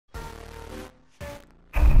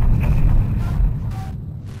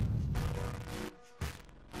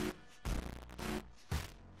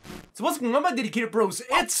So what's going on, my dedicated bros?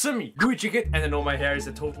 It's me, Luigikid, and I know my hair is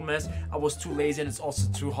a total mess. I was too lazy and it's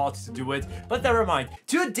also too hot to do it, but never mind.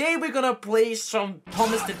 Today we're gonna play some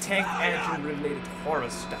Thomas the Tank Engine related horror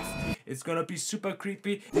stuff. It's gonna be super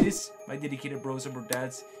creepy. This, my dedicated bros and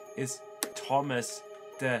dads, is Thomas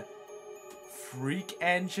the Freak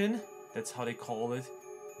Engine. That's how they call it.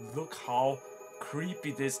 Look how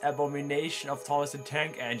creepy this abomination of Thomas the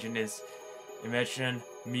Tank Engine is. Imagine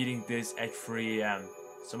meeting this at 3 AM.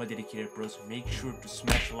 So my dedicated bros, make sure to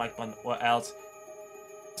smash the like button or else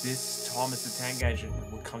this Thomas the Tank Engine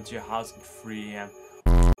will come to your house at 3 AM.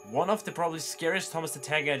 One of the probably scariest Thomas the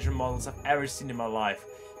Tank Engine models I've ever seen in my life.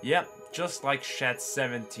 Yep, just like Shed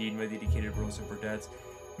 17, my dedicated bros and dads.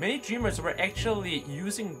 Many dreamers were actually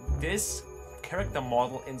using this character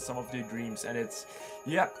model in some of their dreams, and it's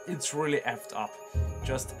really effed up.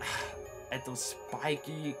 Just at those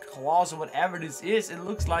spiky claws or whatever this is, it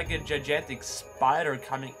looks like a gigantic spider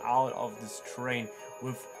coming out of this train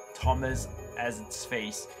with Thomas as its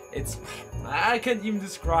face. I can't even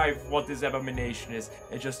describe what this abomination is.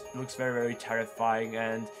 It just looks very, very terrifying,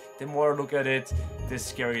 and the more I look at it, the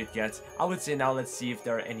scarier it gets. I would say now let's see if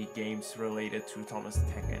there are any games related to Thomas the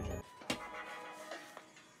Tank Engine.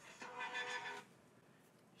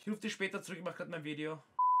 Ich rufe dich später zurück, ich mach grad mein Video.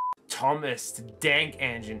 Thomas the Tank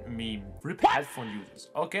Engine meme. RIP headphone users.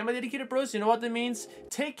 Okay, my dedicated bros, you know what that means?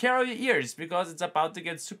 Take care of your ears, because it's about to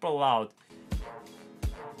get super loud.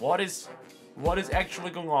 What is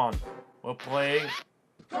actually going on? We're playing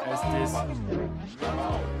as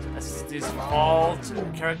this fault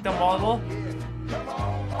character model.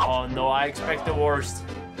 Oh no, I expect the worst.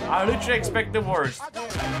 I literally expect the worst.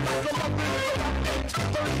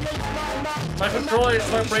 My controller is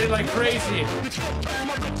vibrating like crazy.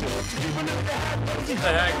 What the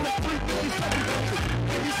heck?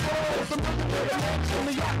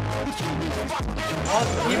 What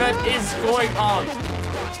even is going on?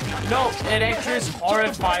 No, it actually is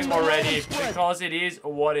horrifying already, because it is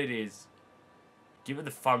what it is. Give it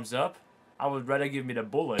the thumbs up. I would rather give me the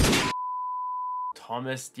bullet.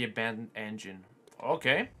 Thomas the Abandoned Engine.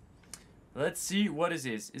 Okay. Let's see what is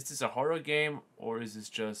this. Is this a horror game, or is this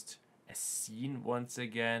just a scene once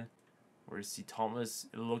again? Or is see Thomas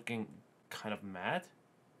looking kind of mad?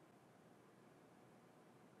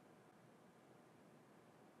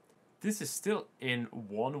 This is still in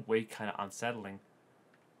one way kind of unsettling.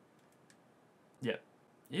 Yeah,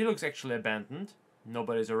 he looks actually abandoned.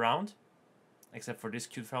 Nobody's around, except for this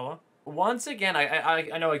cute fella. Once again,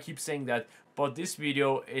 I know I keep saying that, but this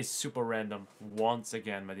video is super random. Once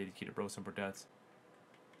again, my dedicated bros and dads.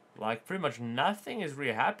 Like, pretty much nothing is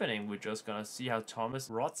really happening. We're just gonna see how Thomas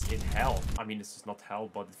rots in hell. I mean, this is not hell,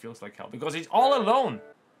 but it feels like hell, because he's all alone.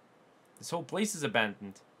 This whole place is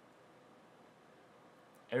abandoned.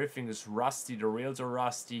 Everything is rusty. The rails are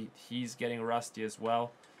rusty. He's getting rusty as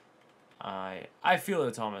well. I feel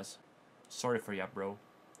it, Thomas. Sorry for ya, bro.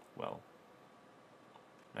 Well,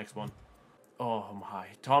 next one. Oh my,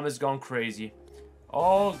 Thomas gone crazy.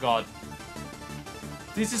 Oh god.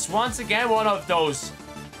 This is once again one of those.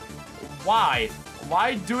 Why?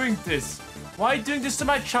 Why doing this? Why doing this to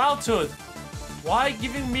my childhood? Why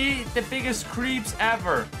giving me the biggest creeps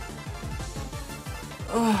ever?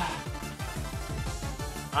 Ugh.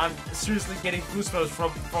 I'm seriously getting goosebumps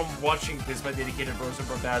from watching this, my dedicated bros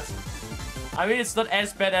and dads. I mean, it's not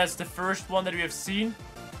as bad as the first one that we have seen,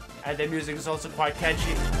 and the music is also quite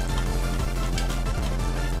catchy.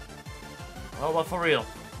 Oh, but for real,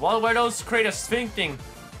 what were those creators thinking?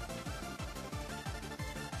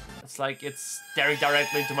 It's like it's staring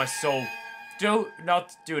directly into my soul. Do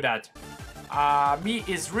not do that. Me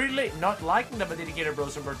is really not liking the dedicated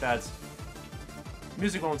bros and dads.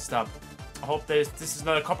 Music won't stop. I hope this is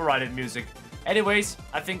not a copyrighted music. Anyways,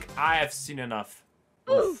 I think I have seen enough.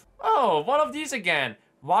 Oof. Oh, one of these again.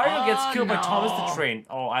 Wario gets killed by Thomas the Train.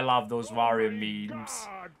 Oh, I love those Wario memes.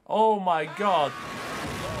 Oh my god.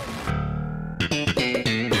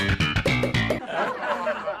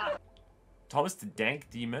 Thomas the Dank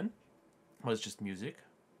Demon? Well, it's just music.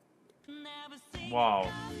 Wow.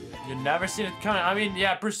 You've never seen it coming. I mean,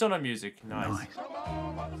 yeah, Persona music. Nice.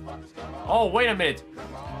 Oh, wait a minute.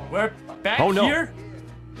 We're back here?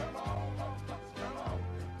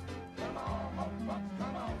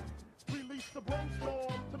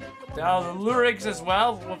 There are the lyrics as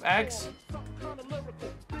well with X.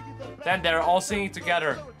 Then they're all singing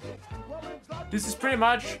together. This is pretty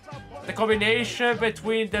much the combination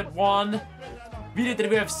between the one video that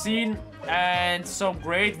we have seen and some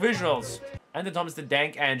great visuals. And the Thomas the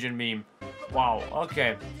Tank Engine meme. Wow,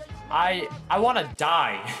 okay. I wanna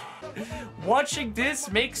die. Watching this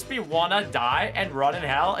makes me wanna die and rot in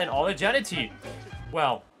hell in all eternity.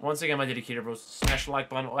 Well, Once again, my dedicated bros, smash the like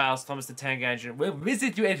button or else Thomas the Tank Engine will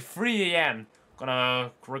visit you at 3 AM. Gonna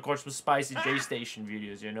record some spicy J-Station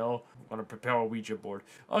videos, you know? Gonna prepare a Ouija board.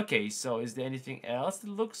 Okay, so is there anything else that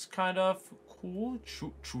looks kind of cool?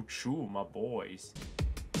 Choo choo choo, my boys.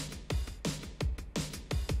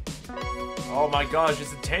 Oh my gosh,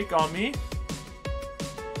 it's a tank on me.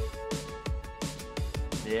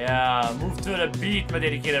 Yeah, move to the beat, my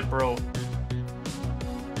dedicated bro.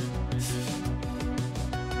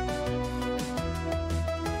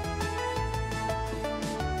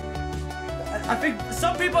 I think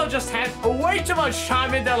some people just had way too much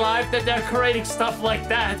time in their life that they're creating stuff like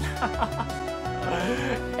that.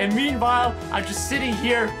 And meanwhile, I'm just sitting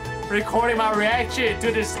here recording my reaction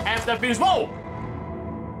to this after videos. Whoa!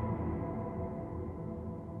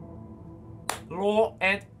 Law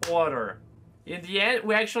and order. In the end,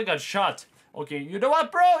 we actually got shot. Okay, you know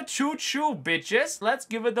what, bro? Choo choo, bitches. Let's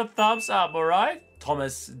give it a thumbs up, alright?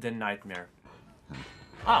 Thomas the Nightmare.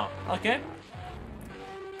 Oh, okay.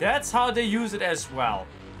 That's how they use it as well.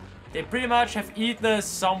 They pretty much have eaten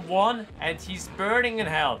someone and he's burning in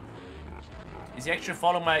hell. Is he actually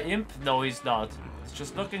following my imp? No, he's not. He's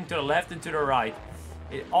just looking to the left and to the right.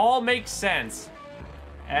 It all makes sense.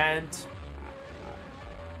 And...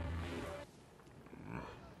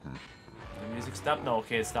 the music stopped? No,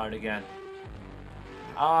 okay, it started again.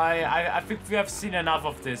 I think we have seen enough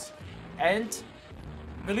of this. And,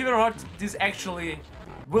 believe it or not, this actually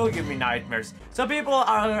will give me nightmares. Some people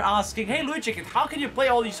are asking, hey Luigikid, how can you play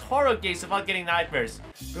all these horror games without getting nightmares?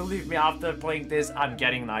 Believe me, after playing this, I'm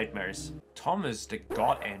getting nightmares. Thomas the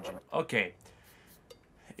God Engine. Okay.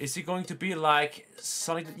 Is he going to be like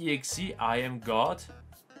Sonic.exe, I am God?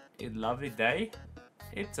 A lovely day?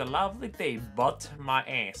 It's a lovely day, but my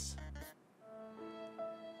ass.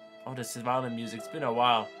 Oh, this is violent music. It's been a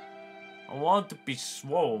while. I want to be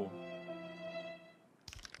swole.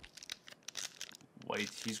 Wait,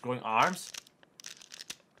 he's growing arms?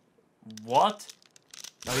 What?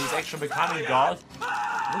 No, he's actually becoming God.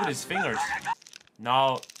 Look at his fingers.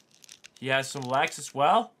 Now, he has some legs as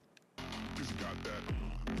well.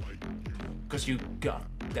 Because you got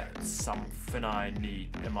that something I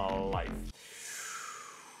need in my life.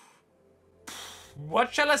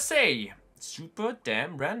 What shall I say? Super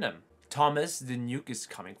damn random. Thomas the nuke is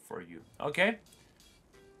coming for you. Okay?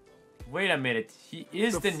 Wait a minute. He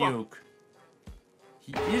is the nuke.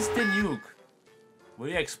 He is the nuke. Will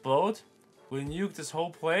he explode? Will he nuke this whole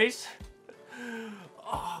place?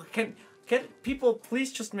 Oh, can people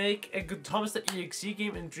please just make a good Thomas.exe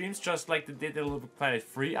game in Dreams just like they did in Little Big Planet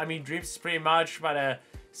 3? I mean, Dreams is pretty much by the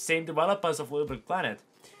same developers of Little Big Planet.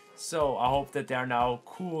 So I hope that they are now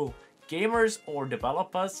cool gamers or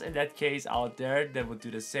developers in that case out there that would do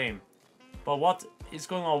the same. But what is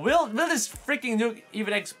going on? Will this freaking nuke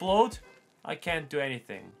even explode? I can't do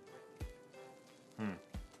anything.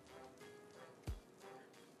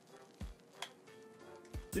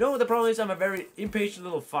 You know what the problem is? I'm a very impatient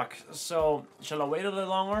little fuck. So, shall I wait a little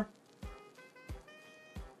longer?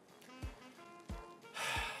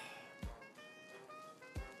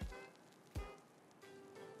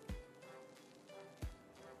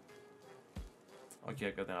 Okay,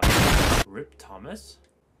 I got that. Rip Thomas?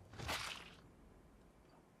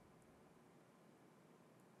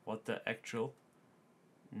 What the actual?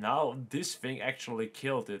 Now this thing actually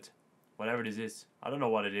killed it. Whatever this is. I don't know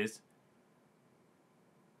what it is.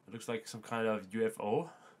 It looks like some kind of UFO.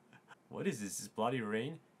 What is this? Is bloody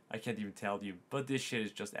rain? I can't even tell you. But this shit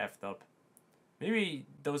is just effed up. Maybe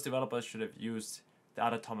those developers should have used the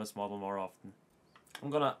other Thomas model more often. I'm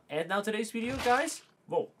gonna end now today's video, guys.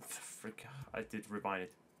 Whoa, frick, I did rewind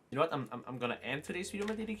it. You know what, I'm gonna end today's video,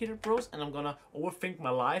 my dedicated bros, and I'm gonna overthink my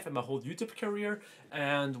life and my whole YouTube career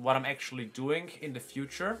and what I'm actually doing in the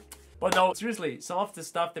future. But no, seriously, some of the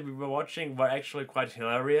stuff that we were watching were actually quite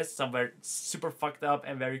hilarious. Some were super fucked up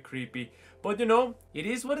and very creepy. But you know, it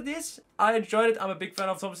is what it is. I enjoyed it. I'm a big fan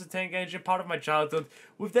of Thomas the Tank Engine, part of my childhood.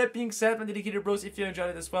 With that being said, my dedicated bros, if you enjoyed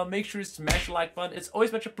it as well, make sure to smash the like button. It's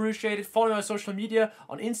always much appreciated. Follow me on social media,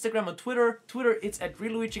 on Instagram, on Twitter. Twitter, it's at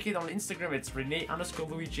Luigikid. On Instagram, it's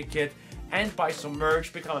Rene_Luigikid. And buy some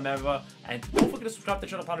merch, become a member. And don't forget to subscribe to the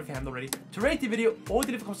channel if you haven't already. To rate the video or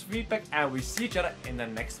to leave comments for feedback. And we see each other in the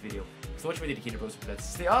next video. So watch my dedicated bros. Let's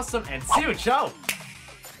stay awesome and see you. Ciao!